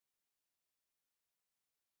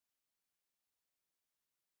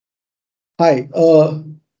Hi,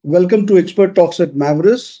 welcome to Expert Talks at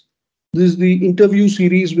Mavericks. This is the interview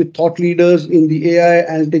series with thought leaders in the AI,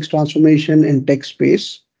 analytics, transformation, and tech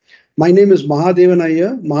space. My name is Mahadevan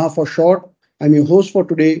Iyer, Maha for short. I'm your host for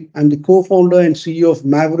today. I'm the co-founder and CEO of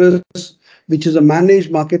Mavericks, which is a managed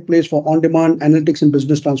marketplace for on-demand analytics and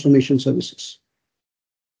business transformation services.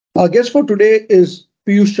 Our guest for today is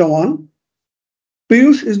Piyush Chowhan.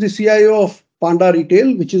 Piyush is the CIO of Panda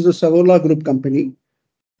Retail, which is a Savola Group company.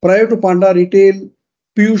 Prior to Panda Retail,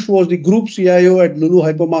 Piyush was the group CIO at Lulu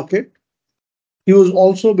Hypermarket. He was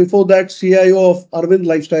also before that CIO of Arvind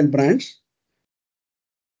Lifestyle Brands.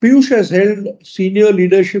 Piyush has held senior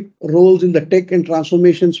leadership roles in the tech and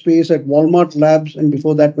transformation space at Walmart Labs and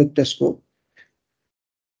before that with Tesco.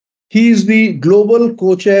 He is the global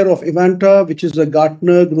co-chair of Evanta, which is a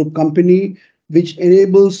Gartner Group company which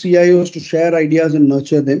enables CIOs to share ideas and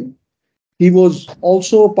nurture them. He was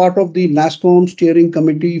also part of the NASSCOM steering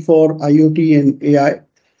committee for IoT and AI.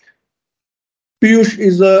 Piyush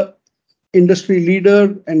is a industry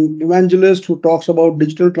leader and evangelist who talks about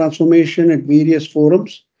digital transformation at various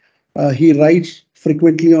forums. He writes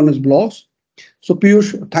frequently on his blogs. So,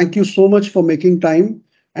 Piyush, thank you so much for making time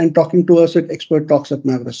and talking to us at Expert Talks at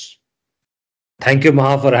Mavericks. Thank you,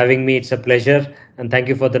 Maha, for having me. It's a pleasure. And thank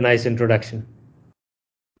you for the nice introduction.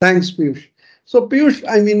 Thanks, Piyush. So, Piyush,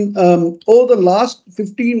 over the last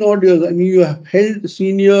 15 odd years, you have held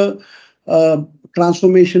senior uh,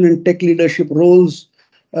 transformation and tech leadership roles.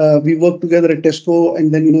 We worked together at Tesco,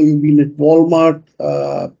 and then you've been at Walmart.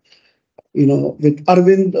 With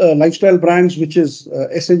Arvind Lifestyle Brands, which is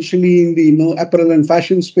essentially in the apparel and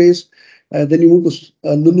fashion space. Then you move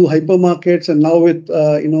to Lulu Hypermarkets, and now with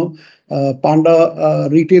Panda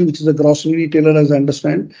Retail, which is a grocery retailer, as I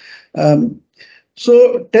understand. Um,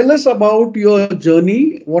 so tell us about your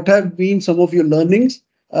journey. What have been some of your learnings?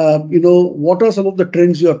 What are some of the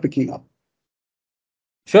trends you are picking up?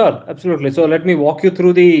 Sure, absolutely. So let me walk you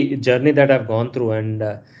through the journey that I've gone through. And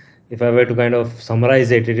if I were to kind of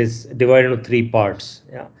summarize it, it is divided into three parts.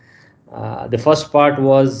 Yeah. The first part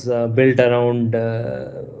was built around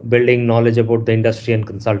building knowledge about the industry and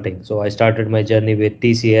consulting. So I started my journey with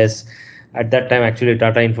TCS, at that time actually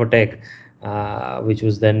Tata Infotech, which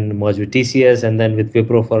was then merged with TCS and then with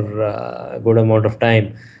Wipro for a good amount of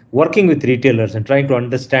time, working with retailers and trying to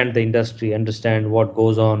understand the industry, understand what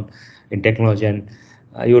goes on in technology. And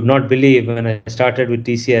you would not believe when I started with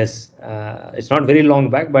TCS, it's not very long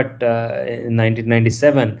back, but in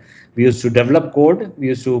 1997, we used to develop code. We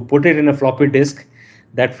used to put it in a floppy disk.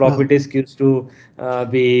 That floppy Uh, disk used to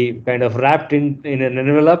be kind of wrapped in an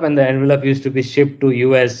envelope, and the envelope used to be shipped to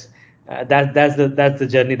US. That's the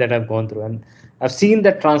journey that I've gone through, and I've seen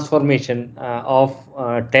that transformation of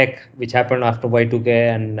tech, which happened after Y2K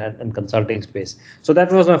and consulting space. So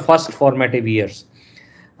that was my first formative years.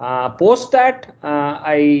 Post that,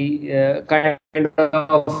 I kind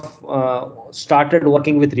of started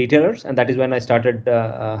working with retailers, and that is when I started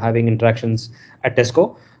having interactions at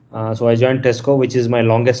Tesco. So I joined Tesco, which is my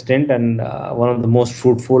longest stint and one of the most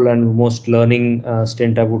fruitful and most learning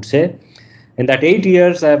stint, I would say. In that 8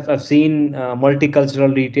 years, I've seen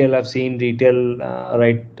multicultural retail. I've seen retail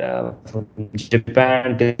from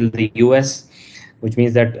Japan till the US, which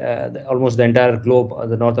means that almost the entire globe,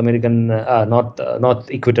 the North American,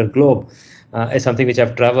 North Equator globe, is something which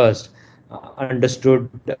I've traversed, understood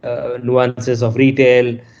nuances of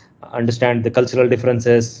retail, understand the cultural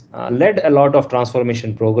differences, led a lot of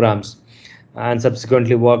transformation programs, and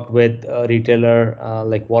subsequently worked with a retailer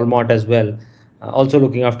like Walmart as well, also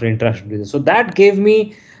looking after international business. So that gave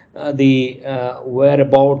me the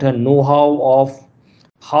whereabout and know-how of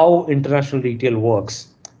how international retail works.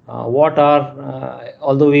 What are,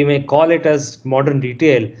 although we may call it as modern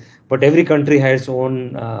retail, but every country has its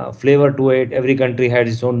own flavor to it. Every country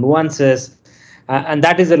has its own nuances, and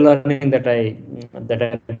that is the learning that I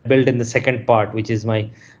built in the second part, which is my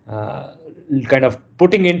uh, kind of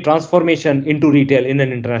putting in transformation into retail in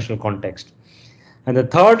an international context. And the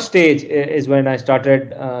third stage is when I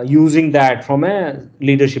started using that from a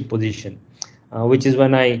leadership position, which is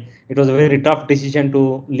when it was a very tough decision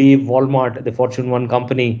to leave Walmart, the Fortune 1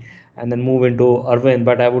 company, and then move into Arvind.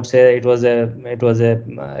 But I would say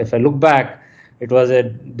if I look back, it was a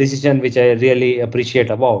decision which I really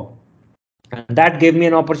appreciate about. And that gave me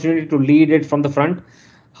an opportunity to lead it from the front,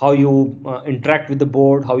 how you interact with the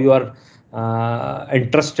board, how you are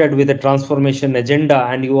entrusted with a transformation agenda,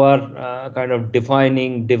 and you are kind of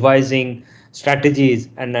defining, devising strategies,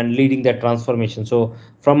 and then leading that transformation. So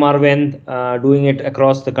from Arvind, doing it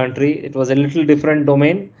across the country, it was a little different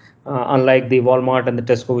domain, unlike the Walmart and the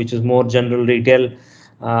Tesco, which is more general retail.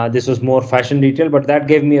 This was more fashion retail, but that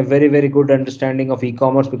gave me a very, very good understanding of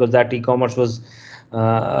e-commerce, because that e-commerce was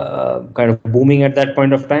kind of booming at that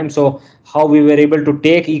point of time. So how we were able to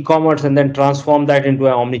take e-commerce and then transform that into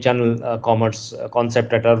an omni-channel commerce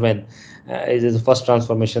concept at Arvind is the first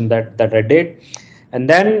transformation that I did. And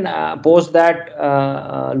then post that,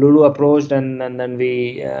 Lulu approached, and then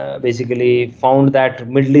we basically found that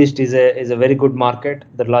Middle East is a very good market.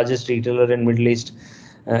 The largest retailer in Middle East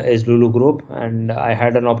is Lulu Group, and I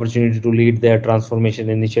had an opportunity to lead their transformation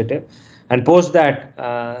initiative. And post that,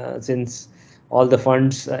 since all the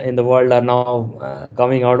funds in the world are now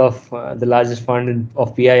coming out of the largest fund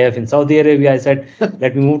of PIF in Saudi Arabia, I said,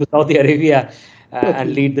 let me move to Saudi Arabia and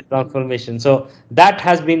Okay, lead the transformation. So that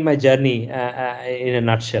has been my journey in a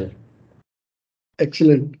nutshell.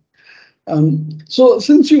 excellent. So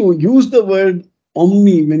since you used the word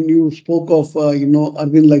omni when you spoke of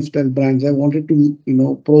Arvind Lifestyle Brands, I wanted to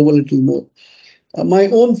probe a little more. My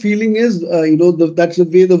own feeling is, that's the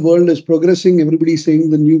way the world is progressing. Everybody's saying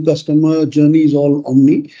the new customer journey is all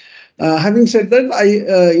omni. Having said that,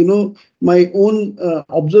 my own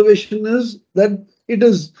observation is that it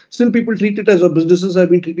is still people treat it as a businesses have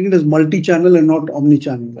been treating it as multi-channel and not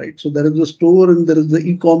omni-channel, right? So there is the store and there is the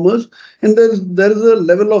e-commerce, and there is a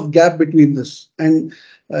level of gap between this. And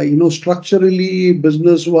structurally,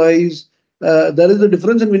 business-wise, there is a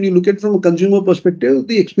difference. And when you look at it from a consumer perspective,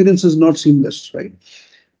 the experience is not seamless, right?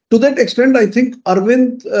 To that extent, I think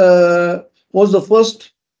Arvind was the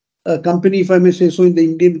first company, if I may say so, in the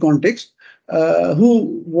Indian context,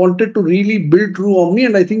 who wanted to really build true Omni.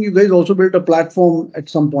 And I think you guys also built a platform at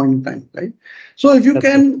some point in time, right? So if you That's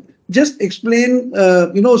true. can just explain,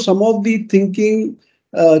 some of the thinking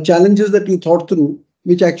challenges that you thought through,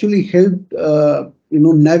 which actually helped,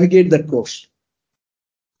 navigate that course.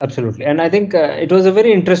 Absolutely. And I think it was a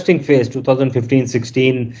very interesting phase,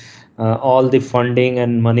 2015-16. All the funding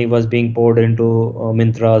and money was being poured into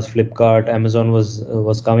Myntra's, Flipkart, Amazon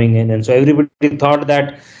was coming in. And so everybody thought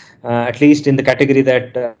that, at least in the category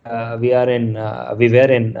that we were in,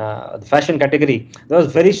 the fashion category, there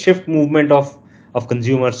was very shift movement of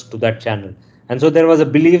consumers to that channel. And so there was a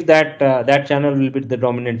belief that that channel will be the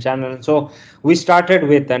dominant channel. And so we started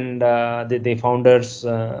with, and the founders,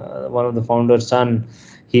 one of the founders' son,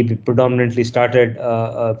 he predominantly started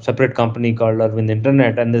a separate company called Arvind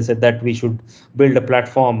Internet, and they said that we should build a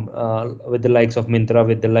platform with the likes of Mintra,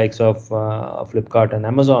 with the likes of Flipkart and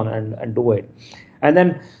Amazon, and do it. And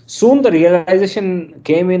then soon the realization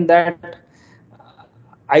came in that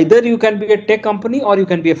either you can be a tech company or you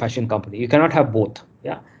can be a fashion company. You cannot have both.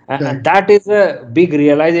 Yeah. And Correct. that is a big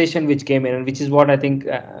realization which came in, and which is what I think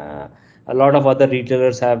a lot of other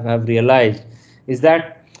retailers have realized, is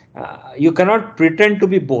that you cannot pretend to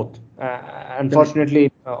be both. Correct.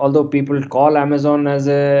 Unfortunately, although people call Amazon as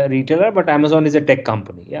a retailer, but Amazon is a tech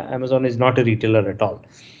company. Yeah, Amazon is not a retailer at all.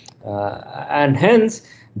 And hence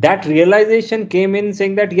that realization came in,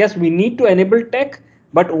 saying that yes, we need to enable tech,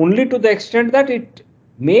 but only to the extent that it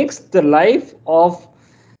makes the life of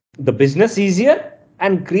the business easier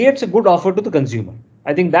and creates a good offer to the consumer.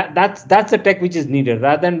 I think that's the tech which is needed,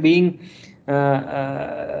 rather than being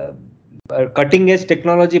a cutting edge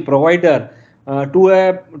technology provider to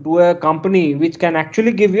a company which can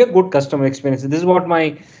actually give you a good customer experience. This is what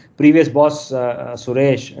my previous boss,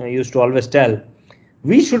 Suresh, used to always tell.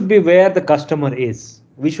 We should be where the customer is.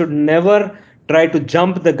 We should never try to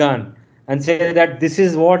jump the gun and say that this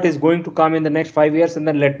is what is going to come in the next 5 years and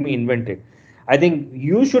then let me invent it. I think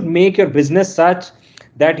you should make your business such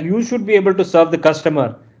that you should be able to serve the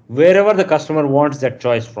customer wherever the customer wants that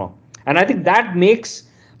choice from. And I think that makes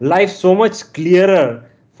life so much clearer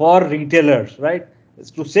for retailers, right?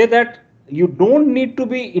 It's to say that you don't need to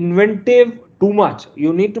be inventive too much.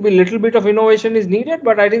 You need to be, little bit of innovation is needed,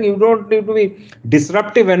 but I think you don't need to be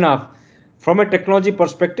disruptive enough from a technology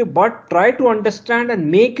perspective, but try to understand and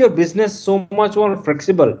make your business so much more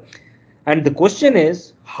flexible. And the question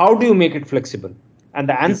is, how do you make it flexible? And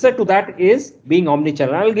the Yeah. answer to that is being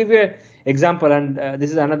omnichannel. I'll give you an example, and this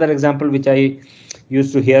is another example which I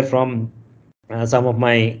used to hear from some of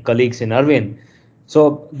my colleagues in Arvind.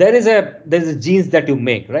 So there is a jeans that you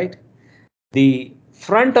make, right? The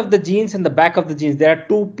front of the jeans and the back of the jeans, there are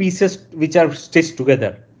two pieces which are stitched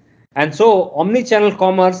together. And so omni-channel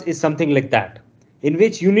commerce is something like that, in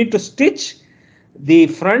which you need to stitch the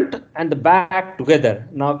front and the back together.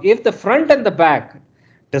 Now if the front and the back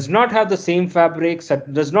does not have the same fabrics,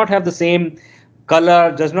 does not have the same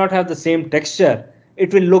color, does not have the same texture,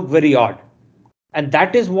 it will look very odd. And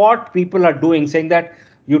that is what people are doing, saying that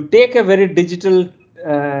you take a very digital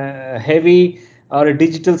heavy or a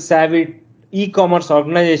digital savvy e-commerce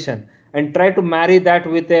organization and try to marry that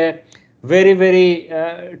with a very very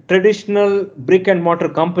traditional brick and mortar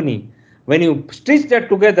company, when you stitch that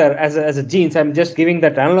together as a jeans, I'm just giving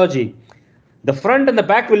that analogy, the front and the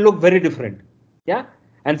back will look very different. Yeah.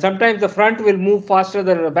 And sometimes the front will move faster,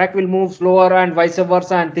 the back will move slower, and vice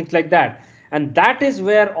versa, and things like that. And that is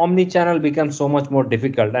where omni channel becomes so much more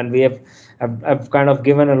difficult. And we have kind of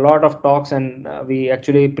given a lot of talks, and we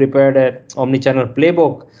actually prepared a omni channel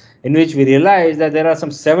playbook in which we realized that there are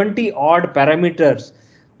some 70 odd parameters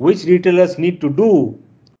which retailers need to do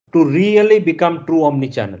to really become true omni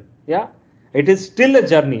channel. Yeah. It is still a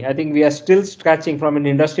journey. I think we are still scratching, from an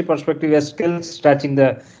industry perspective, we are still scratching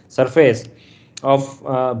the surface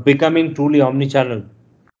of becoming truly omni-channel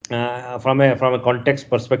from a context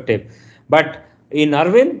perspective. But in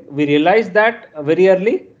Arvind, we realized that very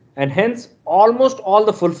early, and hence almost all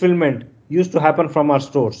the fulfillment used to happen from our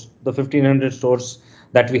stores, the 1500 stores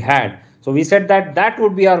that we had. So we said that that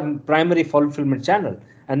would be our primary fulfillment channel,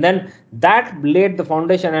 and then that laid the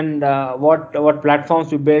foundation. And what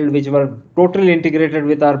platforms we built, which were totally integrated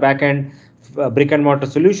with our backend brick and mortar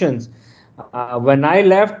solutions. When I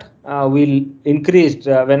left, we increased.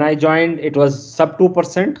 When I joined, it was sub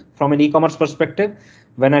 2% from an e-commerce perspective.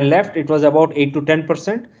 When I left, it was about 8 to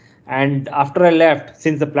 10%. And after I left,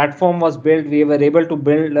 since the platform was built, we were able to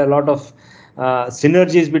build a lot of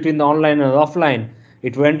synergies between the online and offline.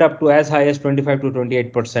 It went up to as high as 25 to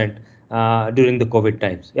 28% during the COVID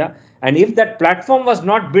times. Yeah. And if that platform was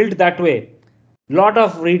not built that way, lot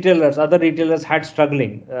of retailers, other retailers had struggled,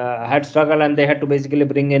 and they had to basically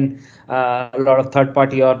bring in a lot of third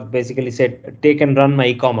party, or basically said take and run my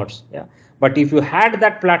e-commerce. Yeah. But if you had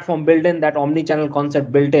that platform built in, that omni channel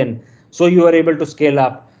concept built in, so you were able to scale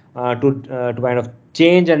up to kind of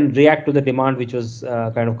change and react to the demand which was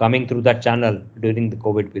kind of coming through that channel during the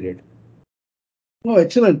COVID period. Oh,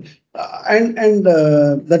 excellent. And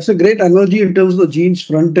that's a great analogy in terms of the jeans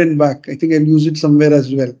front and back. I think I'll use it somewhere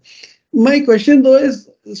as well. My question though is,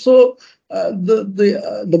 so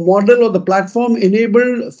the model or the platform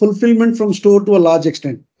enabled fulfillment from store to a large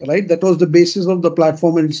extent, right? That was the basis of the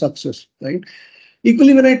platform and its success, right?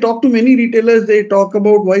 Equally, when I talk to many retailers, they talk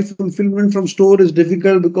about why fulfillment from store is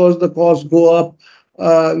difficult because the costs go up.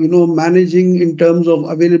 Managing in terms of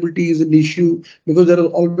availability is an issue because there is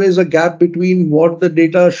always a gap between what the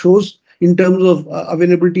data shows in terms of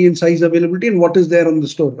availability and size availability and what is there on the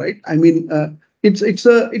store, right? I mean, it's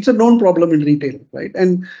a known problem in retail, right?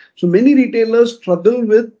 And so many retailers struggle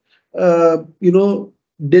with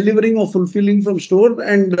delivering or fulfilling from store,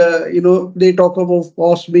 and they talk about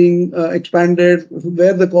cost being expanded,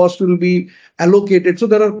 where the cost will be allocated. So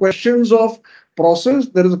there are questions of process,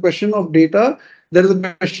 there is a question of data, there is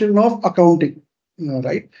a question of accounting,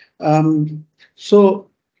 right? So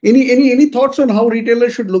any thoughts on how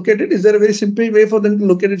retailers should look at it? Is there a very simple way for them to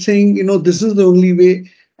look at it, saying, this is the only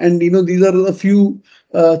way, and these are the few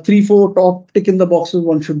three four top tick in the boxes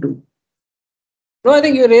one should do? No, I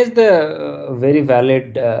think you raised a very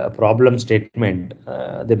valid problem statement.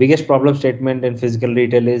 The biggest problem statement in physical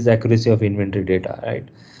retail is accuracy of inventory data,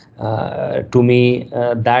 right? To me,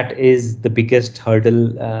 that is the biggest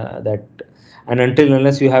hurdle and until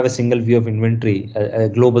unless you have a single view of inventory, a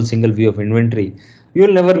global single view of inventory, you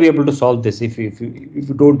will never be able to solve this if you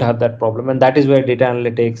don't have that problem. And that is where data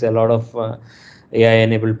analytics, a lot of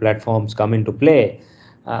AI-enabled platforms come into play.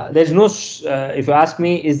 There's no, if you ask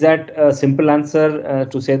me, is that a simple answer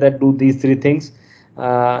to say that do these three things,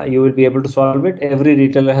 you will be able to solve it? Every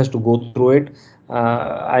retailer has to go through it.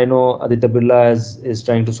 I know Aditya Birla is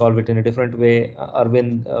trying to solve it in a different way.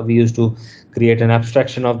 Arvind, we used to create an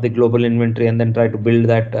abstraction of the global inventory and then try to build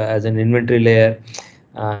that as an inventory layer.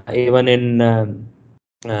 Even in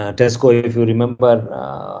Tesco, if you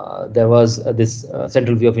remember, there was this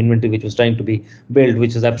central view of inventory which was trying to be built,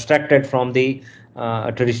 which is abstracted from the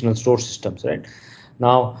traditional store systems. Right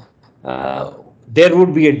now, there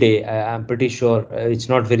would be a day, I'm pretty sure it's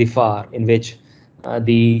not very far, in which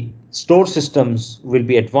the store systems will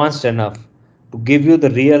be advanced enough to give you the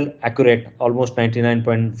real accurate, almost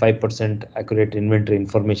 99.5% accurate inventory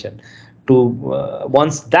information. To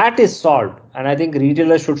once that is solved, and I think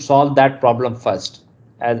retailers should solve that problem first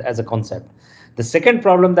as a concept. The second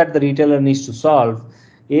problem that the retailer needs to solve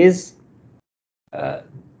is uh,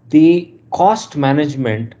 the cost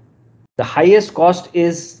management. The highest cost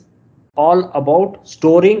is all about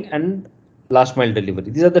storing and last mile delivery.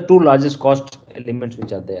 These are the two largest cost elements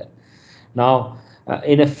which are there. Now,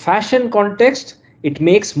 in a fashion context, it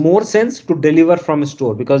makes more sense to deliver from a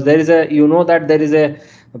store, because there is that there is a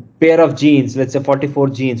pair of jeans, let's say 44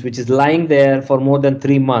 jeans, which is lying there for more than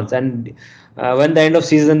 3 months, and when the end of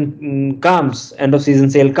season comes, end of season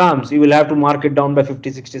sale comes, you will have to mark it down by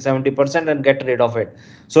 50, 60, 70% and get rid of it.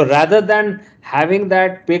 So rather than having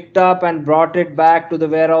that picked up and brought it back to the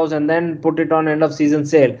warehouse and then put it on end of season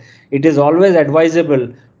sale, it is always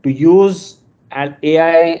advisable to use an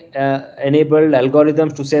AI enabled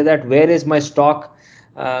algorithms to say that where is my stock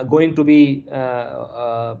going to be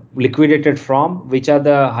liquidated from, which are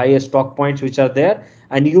the highest stock points which are there,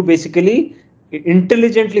 and you basically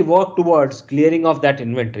intelligently work towards clearing of that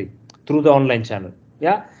inventory through the online channel.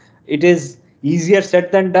 Yeah, it is easier said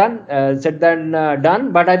than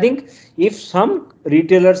done, but I think if some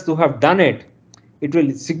retailers who have done it, it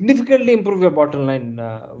will significantly improve your bottom line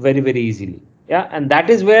very easily. Yeah, and that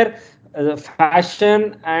is where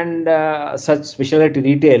fashion and such specialty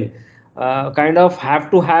retail kind of have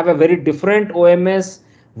to have a very different OMS,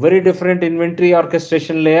 very different inventory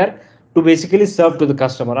orchestration layer to basically serve to the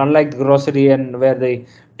customer, unlike the grocery and where the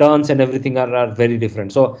turns and everything are very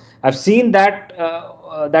different. So I've seen that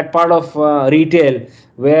that part of retail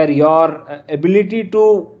where your ability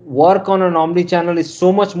to work on an omni channel is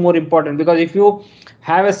so much more important, because if you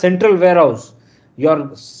have a central warehouse,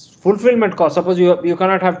 your fulfillment cost, suppose you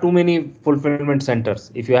cannot have too many fulfillment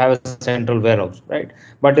centers if you have a central warehouse, right?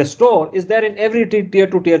 But a store is there in every tier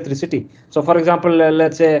 2 tier 3 city. So for example,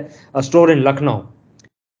 let's say a store in Lucknow,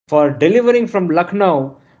 for delivering from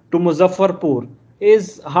Lucknow to Muzaffarpur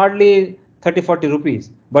is hardly 30-40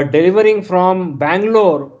 rupees, but delivering from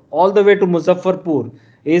Bangalore all the way to Muzaffarpur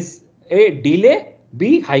is a delay,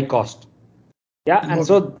 b high cost. Yeah, and Got it.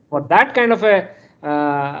 so for that kind of a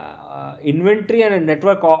inventory and a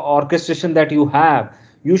network orchestration that you have,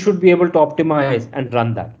 you should be able to optimize and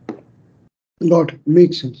run that. Got it.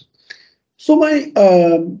 Makes sense. So my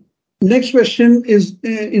next question is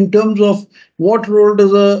in terms of what role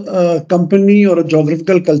does a company or a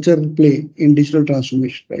geographical culture play in digital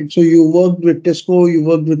transformation, right? So you worked with Tesco, you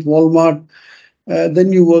worked with Walmart,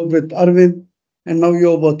 then you worked with Arvind, and now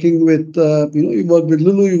you're working with you work with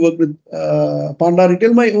Lulu, you work with Panda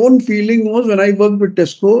Retail. My own feeling was when I worked with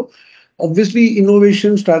Tesco, obviously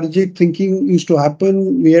innovation, strategic thinking used to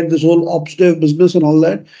happen. We had this whole ops dev business and all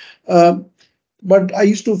that. Uh, but I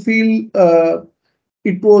used to feel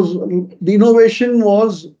it was the innovation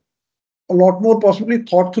was a lot more possibly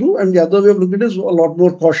thought through, and the other way of looking at it is a lot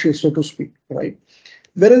more cautious, so to speak, right?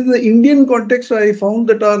 Whereas in the Indian context, I found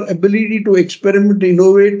that our ability to experiment,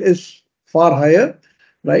 innovate is far higher,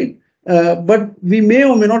 right? But we may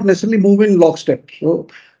or may not necessarily move in lockstep.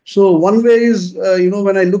 So one way is,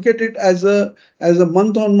 when I look at it as a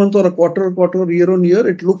month on month or a quarter, year on year,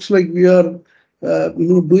 it looks like we are,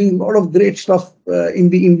 doing a lot of great stuff in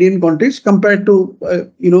the Indian context compared to,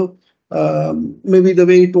 maybe the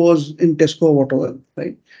way it was in Tesco or whatever,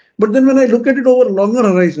 right? But then when I look at it over a longer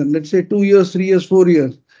horizon, let's say 2 years, 3 years, 4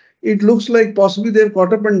 years, it looks like possibly they've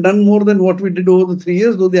caught up and done more than what we did over the 3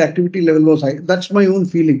 years, though the activity level was high. That's my own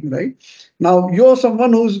feeling, right? Now, you're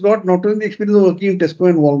someone who's got not only experience of working in Tesco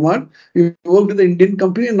and Walmart, you worked with the Indian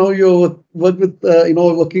company, and now you work with,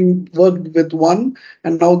 worked with one,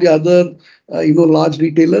 and now the other, large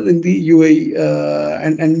retailer in the UAE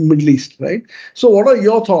and Middle East, right? So, what are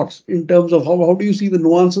your thoughts in terms of how do you see the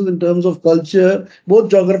nuances in terms of culture,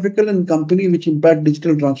 both geographical and company, which impact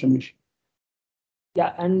digital transformation?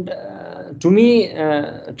 Yeah, and to me,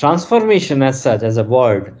 transformation as such, as a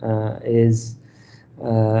word, is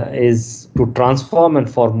to transform and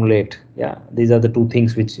formulate. Yeah, these are the two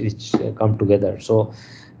things which come together. So,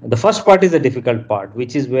 the first part is the difficult part,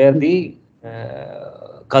 which is where the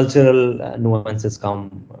cultural nuances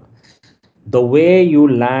come. The way you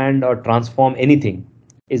land or transform anything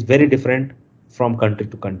is very different from country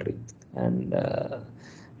to country, and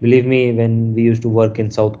believe me, when we used to work in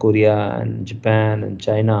South Korea and Japan and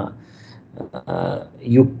China,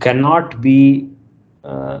 you cannot be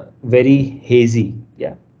very hazy.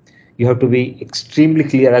 Yeah, you have to be extremely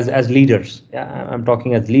clear as leaders. Yeah, I'm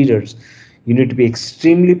talking as leaders. You need to be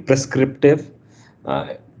extremely prescriptive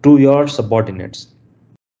to your subordinates.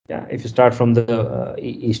 Yeah, if you start from the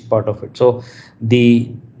east part of it, so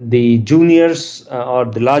the juniors or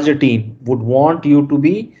the larger team would want you to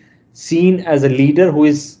be seen as a leader who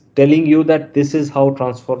is telling you that this is how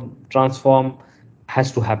transform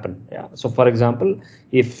has to happen. Yeah, so for example,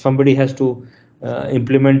 if somebody has to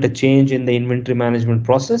implement a change in the inventory management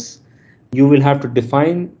process, you will have to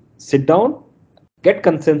define, sit down, get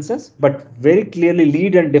consensus, but very clearly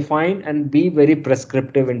lead and define and be very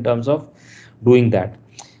prescriptive in terms of doing that.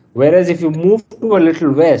 Whereas if you move to a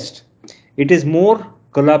little west, it is more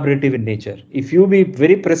collaborative in nature. If you be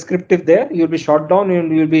very prescriptive there, you'll be shot down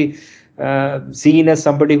and you'll be seen as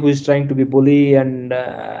somebody who is trying to be bully and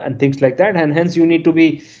things like that. And hence you need to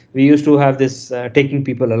be, we used to have this taking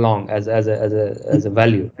people along as a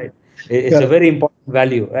value, right? It's a Correct. very important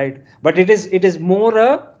value, right? But it is more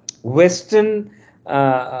a Western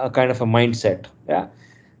kind of a mindset. Yeah.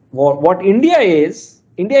 What India is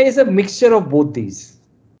a mixture of both these.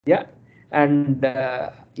 Yeah. And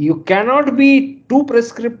you cannot be too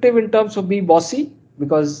prescriptive in terms of be bossy,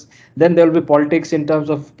 because then there will be politics in terms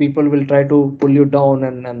of people will try to pull you down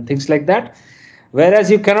and things like that.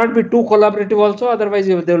 Whereas you cannot be too collaborative also, otherwise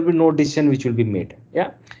there will be no decision which will be made.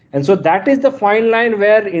 Yeah. And so that is the fine line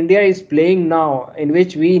where India is playing now, in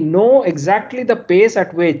which we know exactly the pace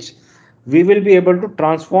at which we will be able to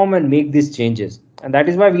transform and make these changes. And that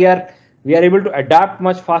is why we are able to adapt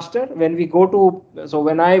much faster when we go to. So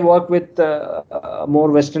when I work with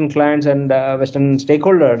more Western clients and Western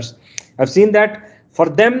stakeholders, I've seen that for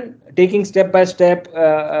them, taking step by step,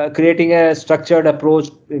 creating a structured approach,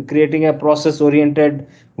 creating a process oriented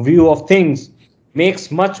view of things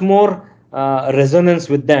makes much more resonance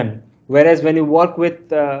with them. Whereas when you work with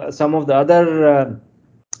some of the other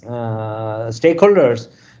stakeholders,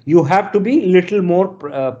 you have to be little more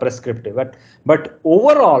prescriptive. But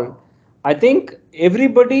overall, I think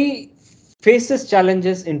everybody faces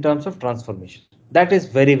challenges in terms of transformation. That is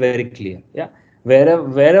very very clear. Yeah.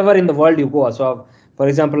 Wherever in the world you go. So for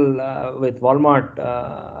example, with Walmart,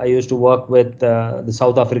 I used to work with the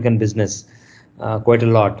South African business quite a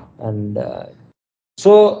lot. And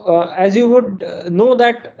so, as you would know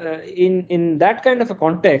that in that kind of a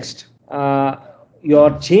context,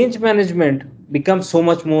 your change management becomes so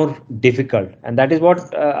much more difficult, and that is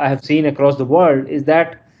what I have seen across the world. Is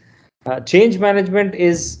that change management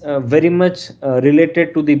is very much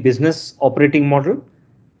related to the business operating model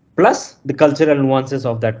plus the cultural nuances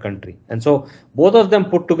of that country. And so, both of them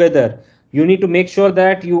put together, you need to make sure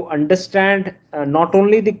that you understand not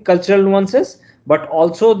only the cultural nuances but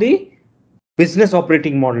also the business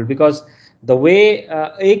operating model, because the way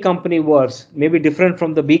A company works may be different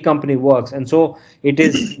from the B company works. And so it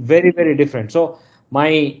is very very different. So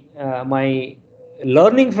my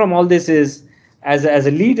learning from all this is, as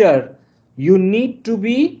a leader, you need to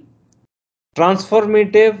be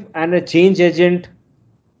transformative and a change agent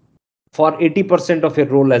for 80% of your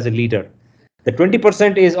role as a leader. The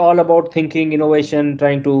 20% is all about thinking, innovation,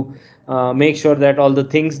 trying to make sure that all the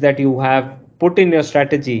things that you have put in your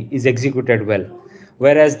strategy is executed well.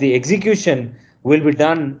 Whereas the execution will be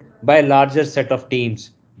done by a larger set of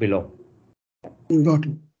teams below. Got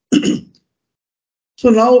it. So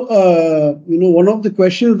now, one of the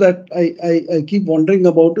questions that I keep wondering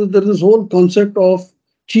about is there is this whole concept of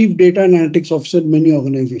chief data and analytics officer in many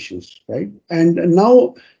organizations, right? And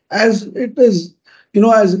now, as it is,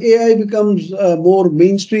 as AI becomes more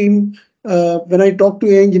mainstream, when I talk to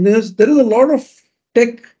AI engineers, there is a lot of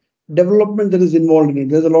tech development that is involved in it.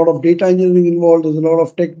 There's a lot of data engineering involved. There's a lot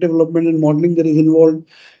of tech development and modeling that is involved.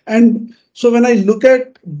 And so when I look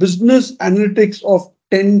at business analytics of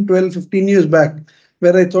 10, 12, 15 years back,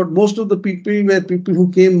 where I thought most of the people were people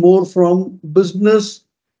who came more from business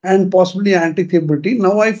and possibly anti capability.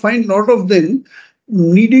 Now I find a lot of them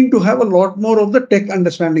needing to have a lot more of the tech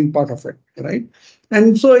understanding part of it, right?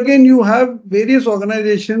 And so again, you have various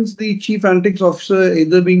organizations, the chief analytics officer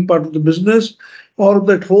either being part of the business or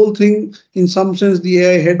that whole thing, in some sense, the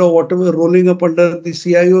AI head or whatever, rolling up under the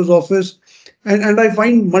CIO's office. And I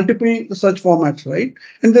find multiple such formats, right?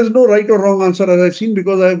 And there's no right or wrong answer, as I've seen,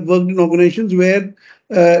 because I've worked in organizations where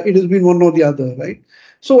it has been one or the other, right?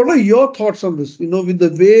 So, what are your thoughts on this? With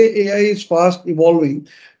the way AI is fast evolving,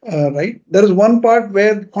 right? There is one part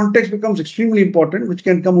where context becomes extremely important, which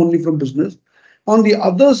can come only from business. On the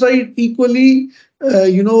other side, equally,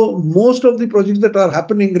 most of the projects that are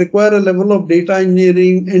happening require a level of data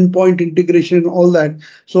engineering, endpoint integration, all that.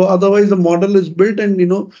 So, otherwise, the model is built and,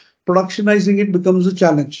 productionizing it becomes a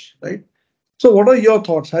challenge, right? So, what are your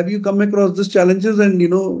thoughts? Have you come across these challenges, and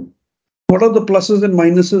what are the pluses and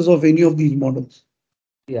minuses of any of these models?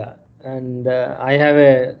 Yeah, and I have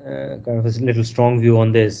a kind of a little strong view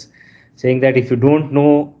on this, saying that if you don't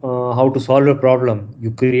know how to solve a problem,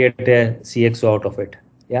 you create a CXO out of it.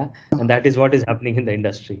 Yeah, and that is what is happening in the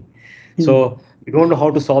industry. Hmm. So you don't know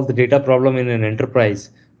how to solve the data problem in an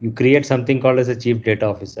enterprise, you create something called as a chief data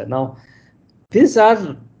officer. Now, these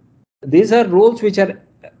are these are roles which are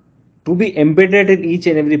to be embedded in each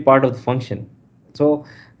and every part of the function. So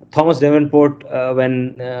Thomas Davenport,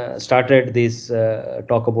 when started this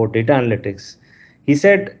talk about data analytics, he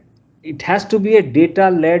said it has to be a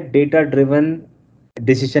data-led, data-driven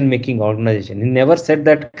decision-making organization. He never said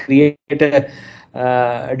that create a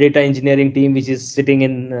data engineering team which is sitting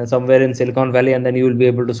in somewhere in Silicon Valley, and then you will be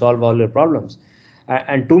able to solve all your problems.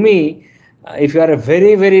 And to me, if you are a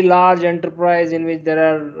very very large enterprise in which there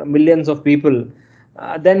are millions of people,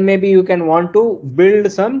 then maybe you can want to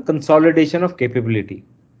build some consolidation of capability.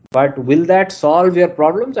 But will that solve your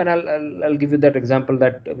problems? And I'll give you that example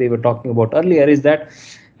that we were talking about earlier, is that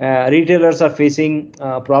retailers are facing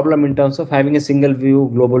a problem in terms of having a single view,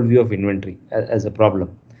 global view of inventory as a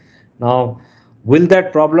problem. Now, will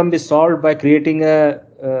that problem be solved by creating a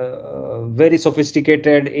very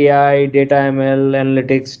sophisticated AI, data ML,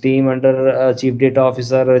 analytics team under a chief data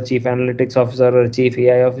officer, or a chief analytics officer, or a chief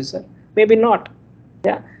AI officer? Maybe not.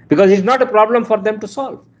 Yeah, because it's not a problem for them to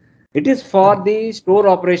solve. It is for the store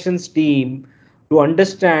operations team to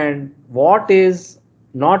understand what is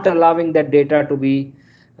not allowing that data to be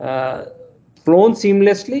uh, flown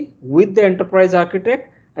seamlessly with the enterprise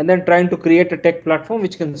architect, and then trying to create a tech platform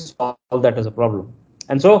which can solve that as a problem.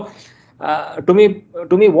 And so, to me,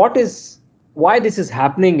 why this is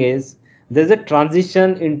happening is there's a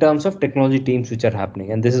transition in terms of technology teams which are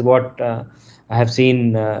happening, and this is what I have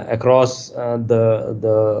seen across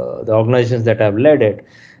the organizations that I've led it.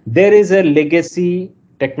 There is a legacy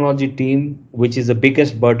technology team which is the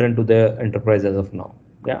biggest burden to the enterprise as of now.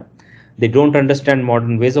 Yeah, they don't understand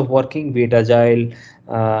modern ways of working, be it agile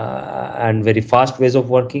and very fast ways of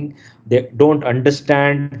working. They don't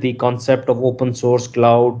understand the concept of open source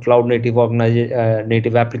cloud native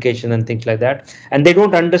native application and things like that, and they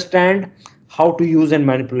don't understand how to use and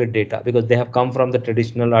manipulate data because they have come from the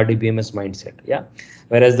traditional RDBMS mindset. Yeah,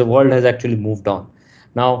 whereas the world has actually moved on.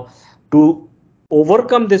 Now, to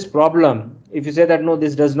overcome this problem, if you say that no,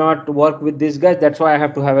 this does not work with these guys, that's why I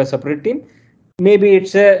have to have a separate team, maybe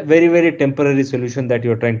it's a very very temporary solution that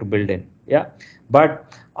you're trying to build in. Yeah,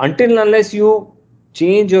 but until unless you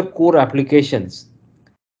change your core applications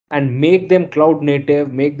and make them cloud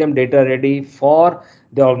native, make them data ready for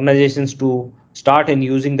the organizations to start and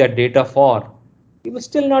using that data for, you will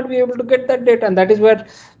still not be able to get that data. And that is where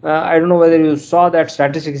I don't know whether you saw that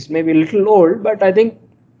statistics, maybe a little old, but I think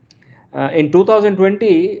in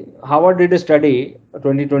 2020 Harvard did a study,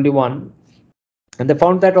 2021, and they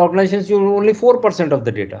found that organizations use only 4% of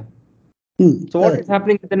the data. So what is Correct.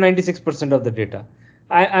 happening with the 96% of the data?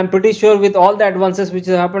 I'm pretty sure with all the advances which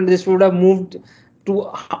have happened, this would have moved to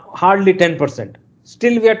hardly 10%.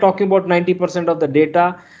 Still, we are talking about 90% of the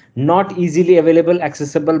data not easily available,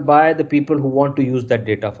 accessible by the people who want to use that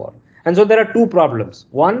data for. And so there are two problems.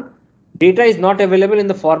 One, data is not available in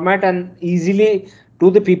the format and easily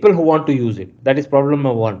to the people who want to use it. That is problem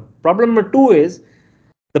number one. Problem number two is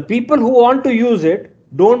the people who want to use it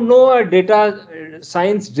don't know a data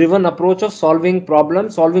science driven approach of solving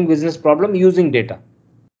problems, solving business problem using data.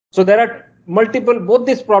 So there are multiple, both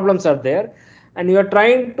these problems are there, and you are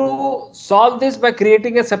trying to solve this by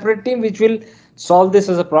creating a separate team which will solve this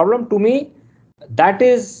as a problem. To me, that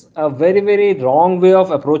is a very very wrong way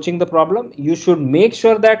of approaching the problem. You should make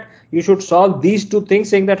sure that you should solve these two things,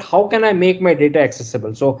 saying that how can I make my data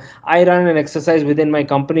accessible. So I run an exercise within my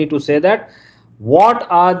company to say that what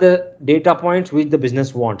are the data points which the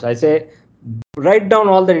business wants. I say write down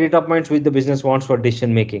all the data points which the business wants for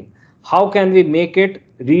decision making. How can we make it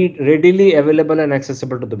readily available and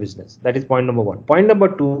accessible to the business? That is point number one. Point number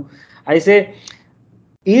two, I say,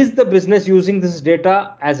 is the business using this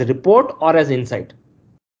data as a report or as insight?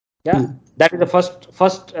 Yeah, Hmm. that is the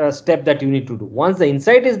first step that you need to do. Once the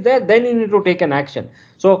insight is there, then you need to take an action.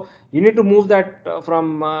 So you need to move that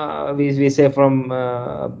from we say from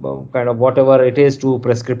kind of whatever it is to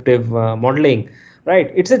prescriptive modeling,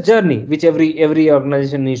 right? It's a journey which every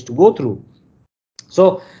organization needs to go through.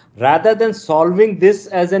 So rather than solving this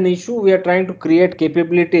as an issue, we are trying to create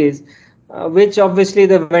capabilities, which obviously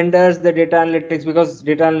the vendors, the data analytics, because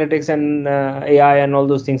data analytics and AI and all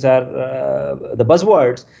those things are the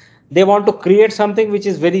buzzwords. They want to create something which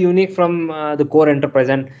is very unique from the core enterprise.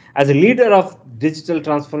 And as a leader of digital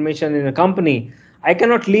transformation in a company, I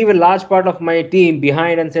cannot leave a large part of my team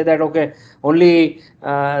behind and say that okay, only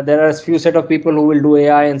there are a few set of people who will do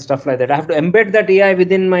AI and stuff like that. I have to embed that AI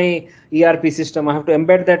within my ERP system. I have to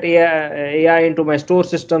embed that AI into my store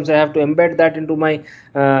systems. I have to embed that into my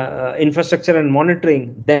infrastructure and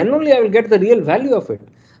monitoring. Then only I will get the real value of it,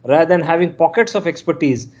 rather than having pockets of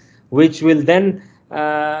expertise which will then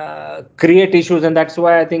create issues. And that's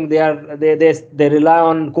why I think they rely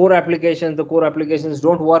on core applications. The core applications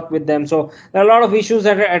don't work with them, so there are a lot of issues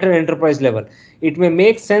at an enterprise level. It may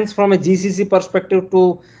make sense from a GCC perspective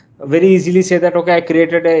to very easily say that okay, I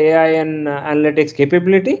created a AI and analytics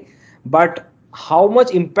capability, but how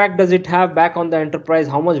much impact does it have back on the enterprise?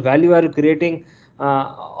 How much value are you creating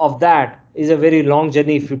of that? is a very long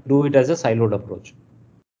journey if you do it as a siloed approach.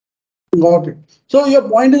 Got it. So your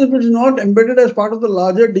point is, if it's not embedded as part of the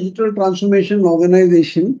larger digital transformation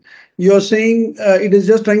organization, you're saying it is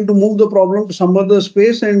just trying to move the problem to some other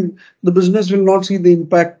space, and the business will not see the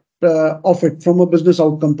impact of it from a business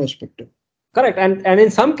outcome perspective. Correct. And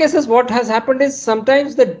in some cases, what has happened is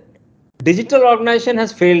sometimes the digital organization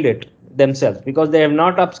has failed it themselves because they have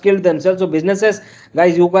not upskilled themselves. So businesses,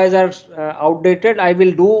 guys, you guys are outdated. I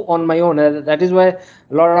will do on my own. That is why a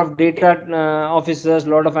lot of data officers, a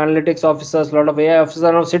lot of analytics officers, a lot of AI officers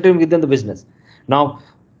are now sitting within the business. Now,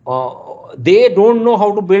 they don't know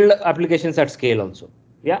how to build applications at scale also.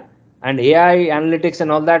 Yeah. And AI analytics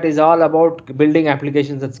and all that is all about building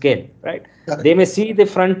applications at scale, right? They Correct. may see the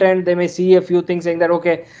front end, they may see a few things saying that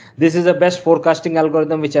okay, this is the best forecasting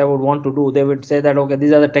algorithm which I would want to do. They would say that okay,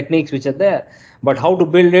 these are the techniques which are there, but how to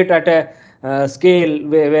build it at a scale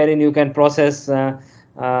wherein you can process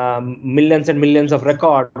millions and millions of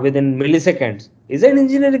record within milliseconds is an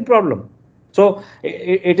engineering problem. So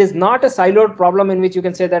it is not a siloed problem in which you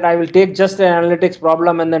can say that I will take just an analytics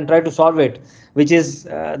problem and then try to solve it, which is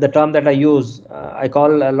the term that I use. I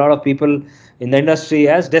call a lot of people in the industry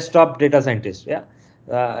as desktop data scientists. Yeah,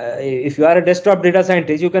 if you are a desktop data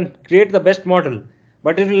scientist, you can create the best model,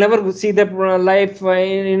 but it will never see the life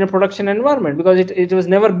in a production environment because it was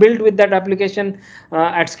never built with that application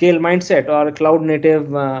at scale mindset or a cloud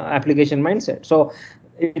native application mindset. So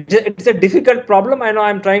it's a difficult problem. I know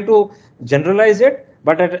I'm trying to generalize it,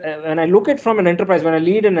 but when I look at from an enterprise, when I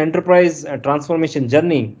lead an enterprise transformation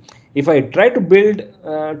journey, if I try to build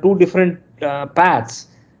two different paths,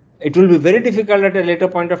 it will be very difficult at a later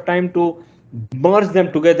point of time to merge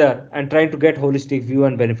them together and trying to get holistic view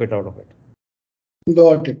and benefit out of it.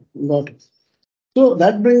 Got it. Got it. So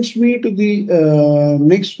that brings me to the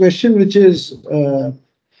next question, which is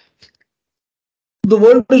the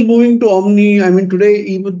world is moving to omni. I mean, today,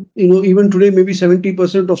 even today, maybe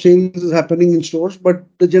 70% of sales is happening in stores, but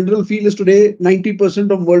the general feel is today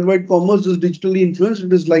 90% of worldwide commerce is digitally influenced.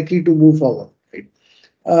 It is likely to move forward. Right?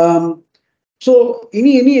 Um, so,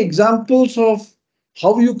 any examples of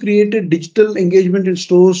how you created digital engagement in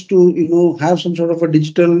stores to have some sort of a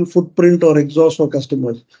digital footprint or exhaust for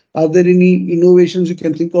customers? Are there any innovations you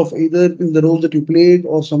can think of either in the role that you played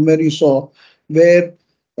or somewhere you saw where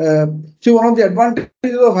see, one of the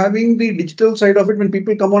advantages of having the digital side of it, when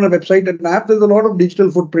people come on a website and an app, there's a lot of digital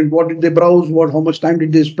footprint. What did they browse? How much time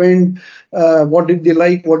did they spend? What did they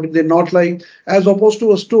like? What did they not like? As opposed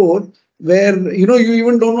to a store where you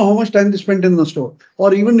even don't know how much time they spent in the store,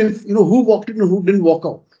 or even if who walked in and who didn't walk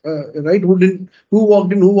out, right? Who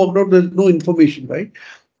walked in, who walked out. There's no information, right?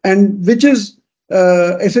 And which is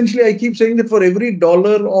essentially, I keep saying that for every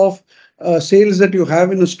dollar of sales that you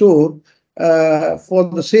have in a store, for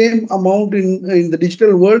the same amount in the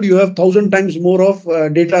digital world, you have 1,000 times more of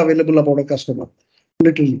data available about a customer,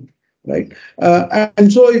 literally, right?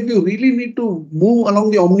 And so if you really need to move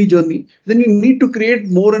along the omni journey, then you need to create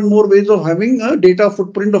more and more ways of having a data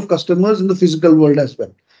footprint of customers in the physical world as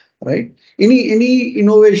well, right? Any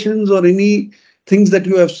innovations or any things that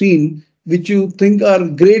you have seen which you think are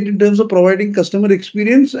great in terms of providing customer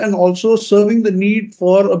experience and also serving the need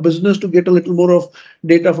for a business to get a little more of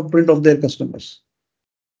data footprint of their customers?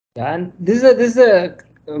 Yeah, and this is a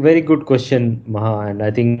very good question, Maha, and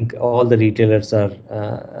I think all the retailers are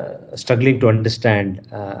struggling to understand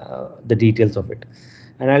the details of it.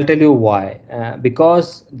 And I'll tell you why.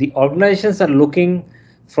 Because the organizations are looking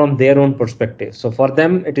from their own perspective. So for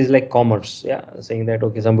them, it is like commerce. Yeah, saying that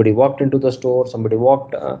okay, somebody walked into the store, somebody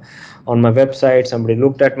walked on my website, somebody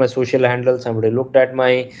looked at my social handle, somebody looked at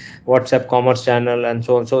my WhatsApp commerce channel, and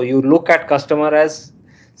so on. So you look at customer as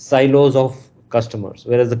silos of customers,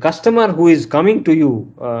 whereas the customer who is coming to you,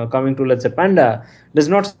 coming to let's say Panda, does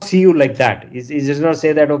not see you like that. He does not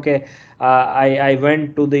say that okay, I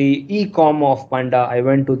went to the e-com of Panda, I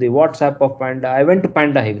went to the WhatsApp of Panda, I went to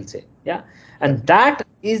Panda, he will say. Yeah. And that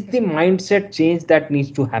is the mindset change that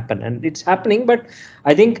needs to happen, and it's happening. But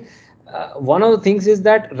I think one of the things is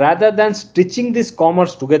that rather than stitching this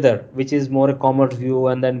commerce together, which is more a commerce view,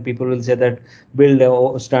 and then people will say that build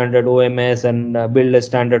a standard OMS and build a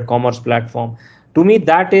standard commerce platform. To me,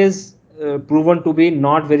 that is proven to be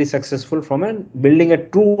not very successful from building a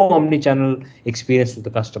true omni-channel experience to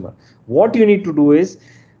the customer. What you need to do is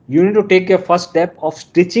you need to take a first step of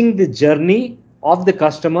stitching the journey of the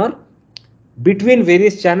customer between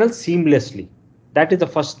various channels seamlessly. That is the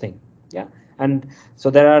first thing. Yeah. And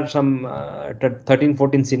so there are some 13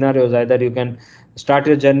 14 scenarios. Either you can start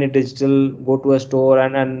your journey digital, go to a store,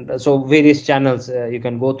 and so various channels, you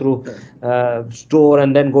can go through store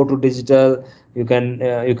and then go to digital. You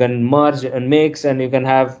can merge and mix, and you can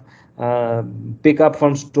have uh, pick up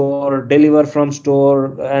from store, deliver from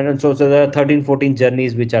store, and so there are 13, 14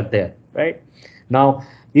 journeys which are there, right? Now,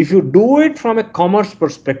 if you do it from a commerce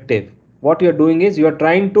perspective, what you're doing is you're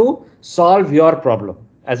trying to solve your problem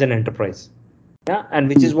as an enterprise. Yeah, and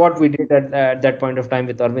which is what we did at that point of time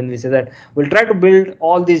with Arvind. We said that we'll try to build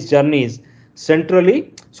all these journeys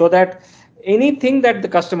centrally so that anything that the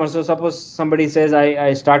customer, so suppose somebody says,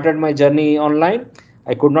 I started my journey online,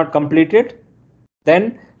 I could not complete it,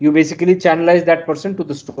 then you basically channelize that person to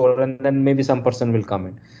the store, and then maybe some person will come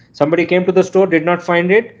in. Somebody came to the store, did not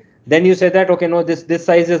find it, then you say that, okay, no, this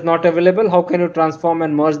size is not available. How can you transform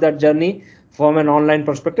and merge that journey from an online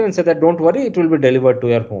perspective and say that, don't worry, it will be delivered to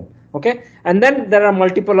your home. Okay, and then there are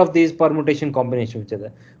multiple of these permutation combinations which are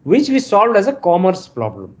there, which we solved as a commerce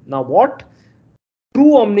problem. Now, what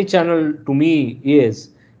true omni-channel to me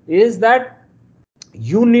is that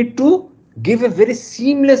you need to give a very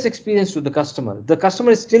seamless experience to the customer. The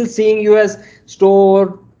customer is still seeing you as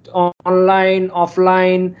store, online,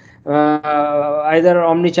 offline, either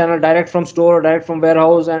omni-channel, direct from store or direct from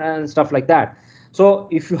warehouse, and stuff like that. So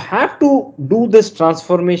if you have to do this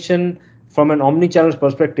transformation from an omni-channel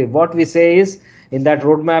perspective, what we say is, in that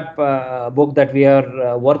roadmap book that we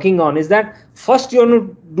are working on, is that first you want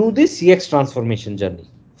to do the CX transformation journey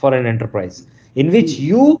for an enterprise, in which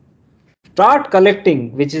you start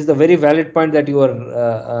collecting, which is the very valid point that you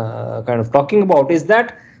are kind of talking about, is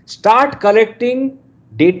that start collecting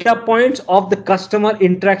data points of the customer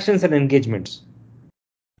interactions and engagements.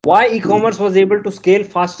 Why e-commerce was able to scale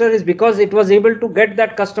faster is because it was able to get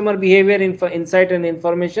that customer behavior insight and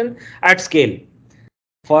information at scale.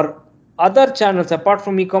 For other channels apart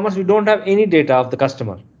from e-commerce, we don't have any data of the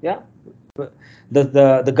customer. Yeah,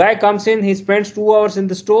 the guy comes in, he spends 2 hours in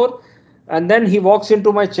the store, and then he walks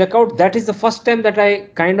into my checkout. That is the first time that I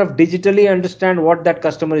kind of digitally understand what that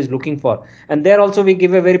customer is looking for. And there also we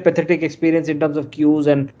give a very pathetic experience in terms of queues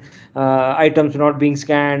and items not being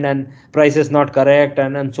scanned and prices not correct,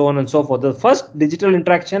 and so on and so forth. The first digital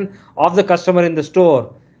interaction of the customer in the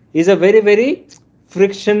store is a very, very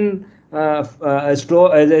friction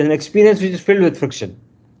store, an experience which is filled with friction.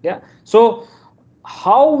 Yeah, so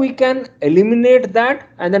how we can eliminate that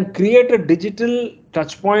and then create a digital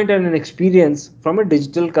touch point and an experience from a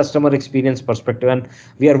digital customer experience perspective. And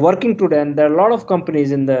we are working today, and there are a lot of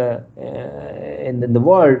companies in the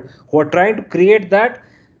world who are trying to create that,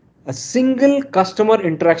 a single customer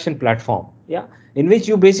interaction platform. Yeah, in which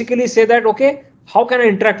you basically say that, okay, how can I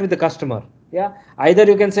interact with the customer? Yeah, either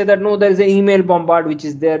you can say that, no, there is an email bombard which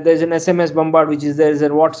is there, there's an SMS bombard which is there is a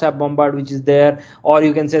WhatsApp bombard which is there, or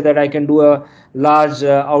you can say that I can do a large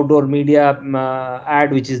outdoor media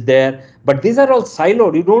ad which is there. But these are all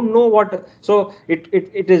siloed, you don't know what. So it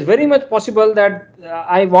is very much possible that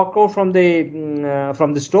I walk out from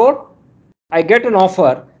the store, I get an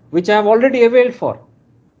offer which I have already availed for.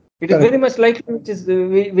 It is very Correct. much likely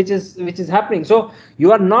which is happening. So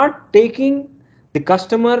you are not taking the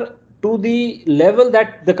customer to the level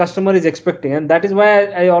that the customer is expecting, and that is why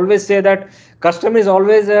I always say that customer is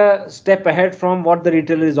always a step ahead from what the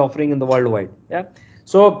retailer is offering in the worldwide. Yeah,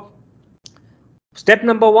 so step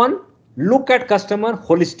number one, look at customer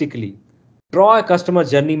holistically. Draw a customer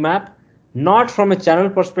journey map, not from a channel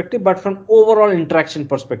perspective, but from overall interaction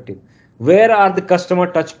perspective. Where are the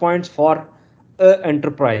customer touch points for a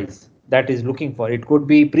enterprise that is looking for? It could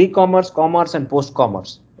be pre-commerce, commerce, and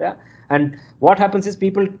post-commerce. Yeah. And what happens is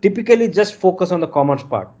people typically just focus on the commerce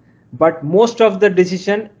part, but most of the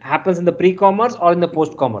decision happens in the pre-commerce or in the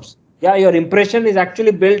post-commerce. Yeah, your impression is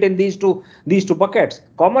actually built in these two buckets.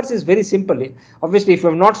 Commerce is very simple. Obviously, if you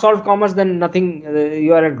have not solved commerce, then nothing,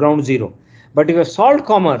 you are at ground zero. But if you have solved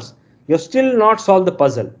commerce, you have still not solved the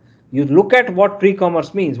puzzle. You look at what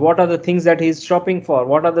pre-commerce means. What are the things that he is shopping for?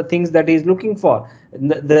 What are the things that he is looking for?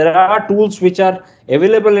 There are tools which are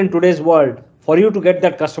available in today's world for you to get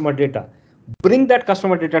that customer data. Bring that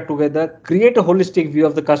customer data together, create a holistic view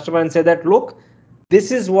of the customer, and say that, look,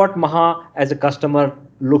 this is what Maha as a customer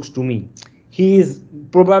looks to me. He is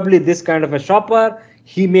probably this kind of a shopper,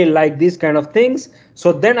 he may like these kind of things.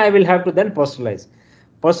 So then I will have to then personalize.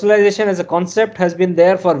 Personalization as a concept has been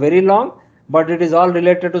there for very long, but it is all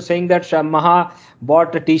related to saying that Maha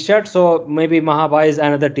bought a t-shirt, so maybe Maha buys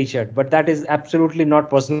another t-shirt. But that is absolutely not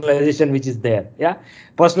personalization which is there. Yeah,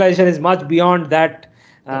 personalization is much beyond that,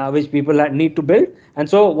 which people need to build. And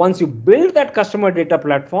so once you build that customer data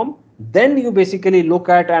platform, then you basically look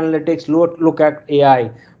at analytics, look at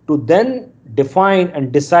AI to then define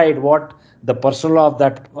and decide what the persona of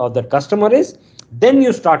that customer is. Then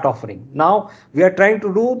you start offering. Now we are trying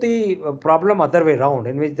to do the problem other way around,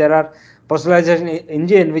 in which there are personalization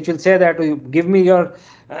engine which will say that, you give me your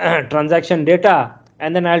transaction data,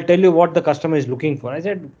 and then I'll tell you what the customer is looking for. I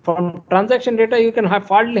said, from transaction data you can have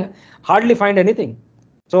hardly find anything.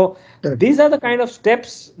 So Correct. these are the kind of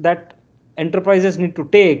steps that enterprises need to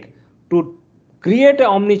take to create an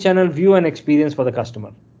omni-channel view and experience for the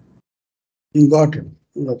customer. Got it.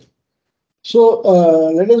 Got it. So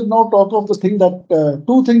let us now talk of the thing that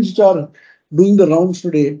two things which are doing the rounds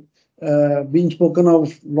today, being spoken of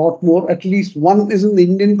a lot more. At least one is in the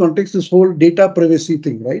Indian context, this whole data privacy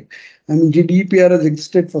thing, right? I mean, GDPR has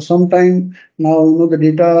existed for some time now. The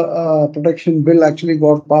data protection bill actually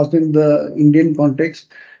got passed in the Indian context,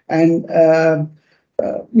 and in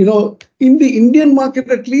the Indian market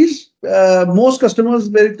at least, most customers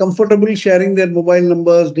were comfortable sharing their mobile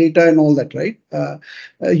numbers, data, and all that, right?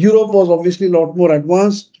 Europe was obviously a lot more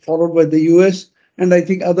advanced, followed by the US, and I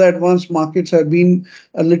think other advanced markets have been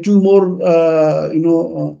a little more,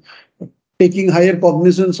 taking higher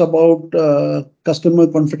cognizance about customer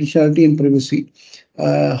confidentiality and privacy.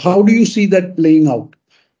 How do you see that playing out?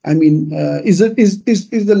 I mean, is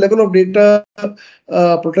the level of data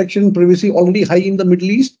protection privacy already high in the Middle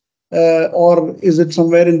East, or is it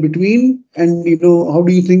somewhere in between? And how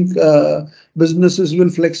do you think businesses will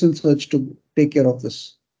flex and search to take care of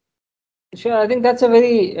this? Sure, I think that's a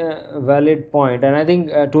very valid point, and I think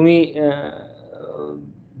to me,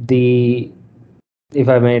 the if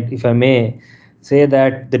I may say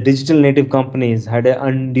that the digital native companies had an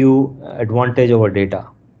undue advantage over data,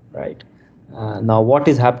 right? Now, what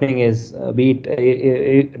is happening is, be it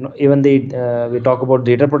even we talk about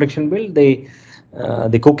data protection bill, the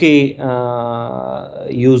cookie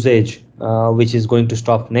usage, which is going to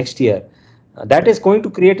stop next year, that is going to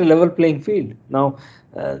create a level playing field. Now,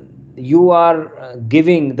 you are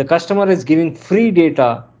giving the customer is giving free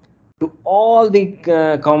data to all the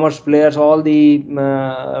commerce players, all the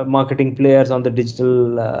marketing players on the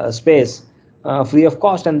digital space, free of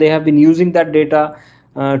cost, and they have been using that data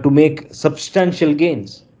to make substantial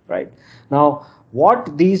gains. Right now,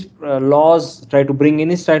 what these laws try to bring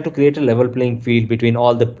in is try to create a level playing field between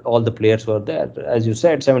all the players who are there. As you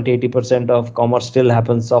said, 70-80% of commerce still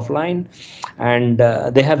happens offline, and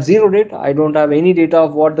they have zero data. I don't have any data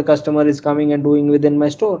of what the customer is coming and doing within my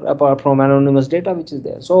store apart from anonymous data which is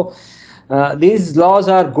there. So these laws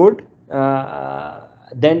are good.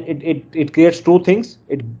 Then it creates two things.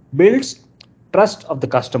 It builds trust of the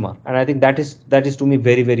customer, and I think that is to me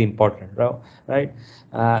very very important, right?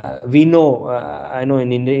 We know, I know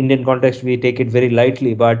in Indian context we take it very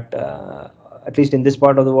lightly, but at least in this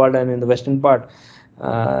part of the world and in the western part,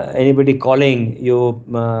 anybody calling you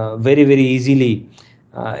very very easily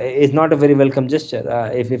is not a very welcome gesture.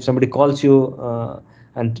 If somebody calls you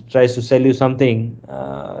and tries to sell you something,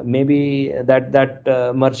 maybe that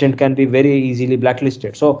merchant can be very easily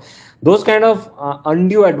blacklisted. So those kind of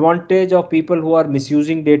undue advantage of people who are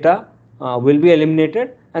misusing data will be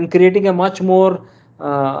eliminated, and creating a much more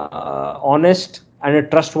honest and a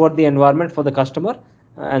trustworthy environment for the customer.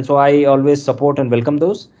 And so I always support and welcome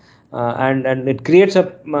those, and it creates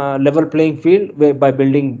a level playing field by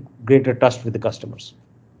building greater trust with the customers.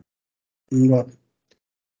 Got it.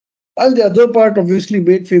 And the other part, obviously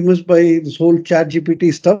made famous by this whole chat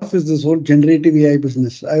GPT stuff, is this whole generative AI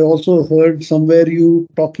business. I also heard somewhere you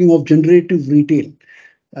talking of generative retail.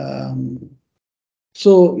 Um,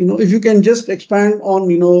 So, if you can just expand on,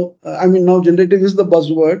 I mean, now generative is the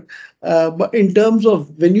buzzword, but in terms of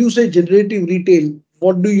when you say generative retail,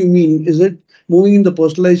 what do you mean? Is it moving in the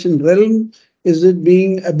personalization realm? Is it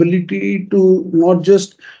being ability to not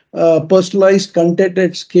just personalize content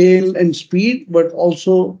at scale and speed, but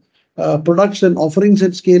also products and offerings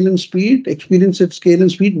at scale and speed, experience at scale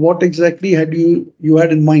and speed? What exactly had you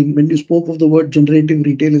had in mind when you spoke of the word generative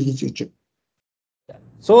retail as the future?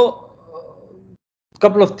 So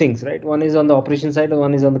couple of things, right? One is on the operation side and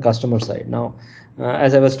one is on the customer side. Now,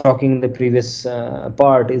 as I was talking in the previous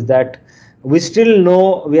part, is that we still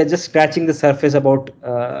know, we are just scratching the surface about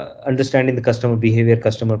understanding the customer behavior,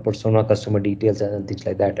 customer persona, customer details, and things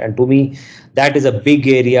like that. And to me, that is a big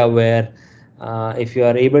area where if you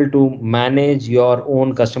are able to manage your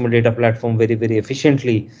own customer data platform very very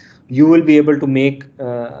efficiently, you will be able to make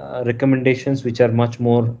recommendations which are much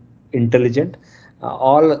more intelligent.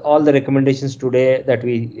 All the recommendations today that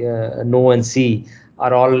we know and see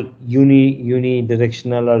are all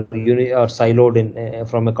unidirectional or siloed in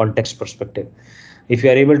from a context perspective. If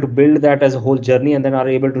you are able to build that as a whole journey and then are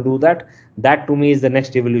able to do that, that to me is the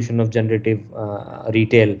next evolution of generative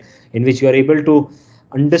retail, in which you are able to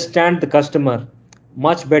understand the customer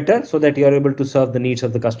much better so that you are able to serve the needs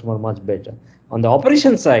of the customer much better. On the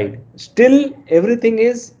operation side, still everything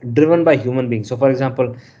is driven by human beings. So for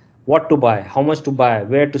example, what to buy, how much to buy,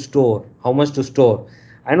 where to store, how much to store,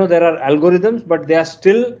 I know there are algorithms, but they are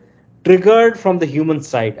still triggered from the human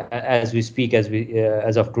side as we speak,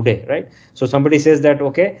 as of today, right? So somebody says that,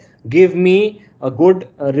 okay, give me a good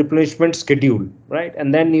replenishment schedule, right?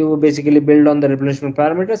 And then you basically build on the replenishment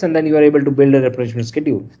parameters, and then you are able to build a replenishment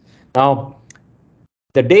schedule. Now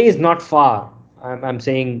the day is not far. I'm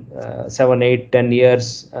saying 7, 8, 10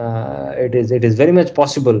 years. It is very much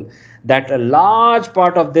possible that a large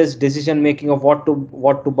part of this decision making of what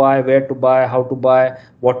to buy, where to buy, how to buy,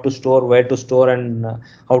 what to store, where to store, and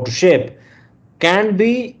how to shape can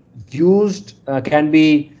be used, can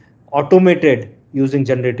be automated using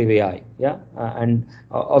generative AI. Yeah, and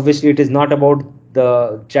obviously it is not about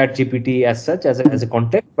the chat GPT as such, as a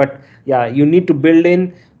context, but yeah, you need to build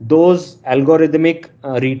in those algorithmic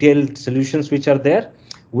retail solutions which are there,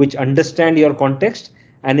 which understand your context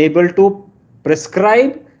and able to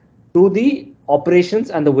prescribe to the operations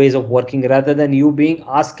and the ways of working, rather than you being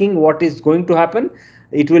asking what is going to happen.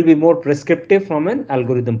 It will be more prescriptive from an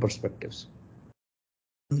algorithm perspectives.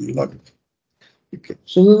 Got it. Okay.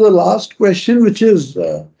 So this is the last question, which is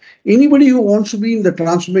anybody who wants to be in the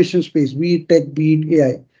transformation space, be it tech, be it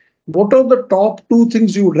AI, what are the top two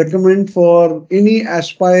things you would recommend for any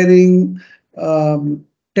aspiring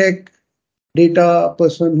tech data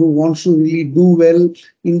person who wants to really do well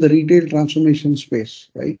in the retail transformation space,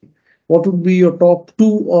 right? What would be your top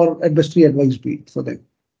two or industry advice be for them?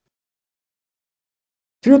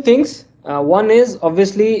 Few things. One is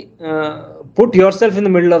obviously put yourself in the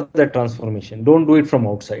middle of that transformation. Don't do it from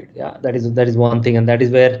outside. Yeah, that is one thing, and that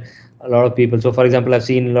is where a lot of people. So, for example, I've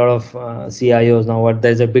seen a lot of CIOs now. What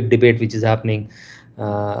There's a big debate which is happening.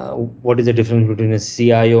 What is the difference between a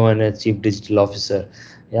CIO and a chief digital officer?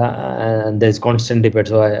 Yeah, and there's constant debate.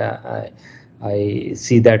 So I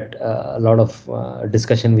see that a lot of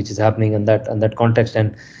discussion which is happening in that context.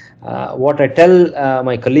 And what I tell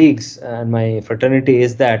my colleagues and my fraternity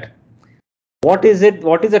is that what is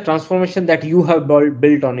the transformation that you have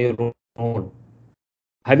built on your own?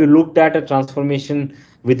 Have you looked at a transformation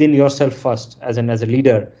within yourself first, as a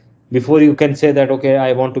leader, before you can say that, okay,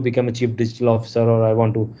 I want to become a chief digital officer, or I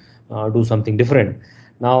want to do something different?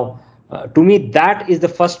 Now, to me, that is the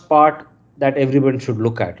first part that everyone should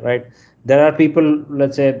look at, right? There are people,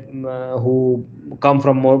 let's say, who come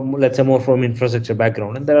from more, let's say, more from infrastructure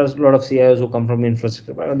background, and there are a lot of CIOs who come from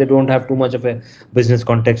infrastructure background. They don't have too much of a business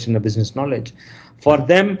context and a business knowledge. For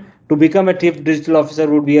them to become a chief digital officer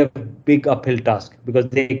would be a big uphill task, because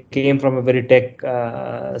they came from a very tech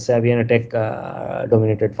savvy and a tech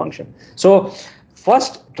dominated function. So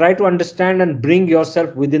first, try to understand and bring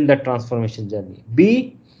yourself within that transformation journey.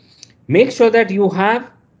 B, make sure that you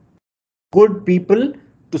have good people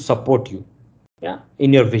to support you, yeah,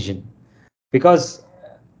 in your vision. Because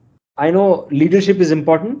I know leadership is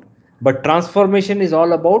important, but transformation is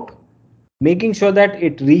all about making sure that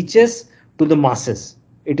it reaches to the masses.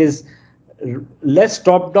 It is less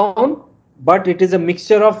top down, but it is a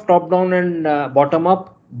mixture of top down and bottom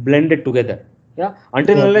up blended together. Yeah,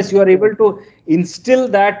 until and Got unless it. you are able to instill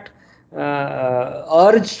that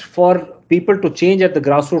urge for people to change at the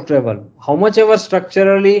grassroots level, how much ever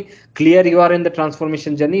structurally clear you are in the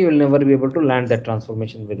transformation journey, you will never be able to land that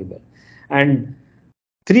transformation very well. And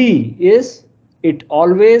three is, it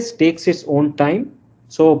always takes its own time.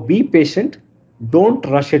 So be patient, don't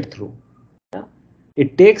rush it through. Yeah?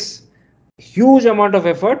 It takes huge amount of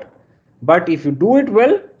effort, but if you do it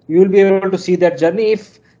well, you will be able to see that journey.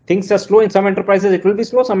 If things are slow, in some enterprises it will be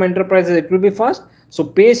slow, some enterprises it will be fast. So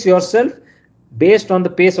pace yourself based on the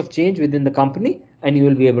pace of change within the company, and you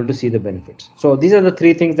will be able to see the benefits. So these are the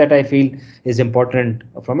three things that I feel is important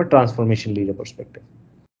from a transformation leader perspective.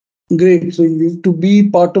 Great. So you to be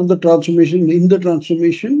part of the transformation, in the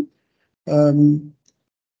transformation, um,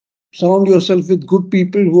 surround yourself with good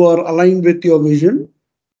people who are aligned with your vision,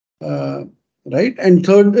 uh, right? And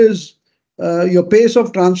third is your pace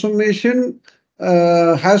of transformation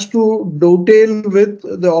has to dovetail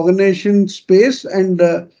with the organization space, and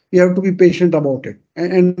you have to be patient about it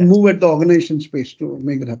and Yes. move at the organization space to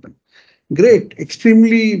make it happen. Great,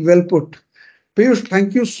 extremely well put. Piyush,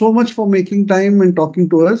 thank you so much for making time and talking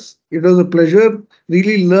to us. It was a pleasure.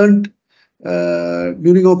 Really learned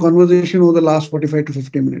during our conversation over the last 45 to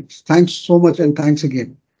 50 minutes. Thanks so much, and thanks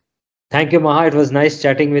again. Thank you, Maha. It was nice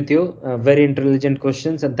chatting with you. Very intelligent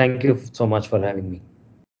questions, and thank you so much for having me.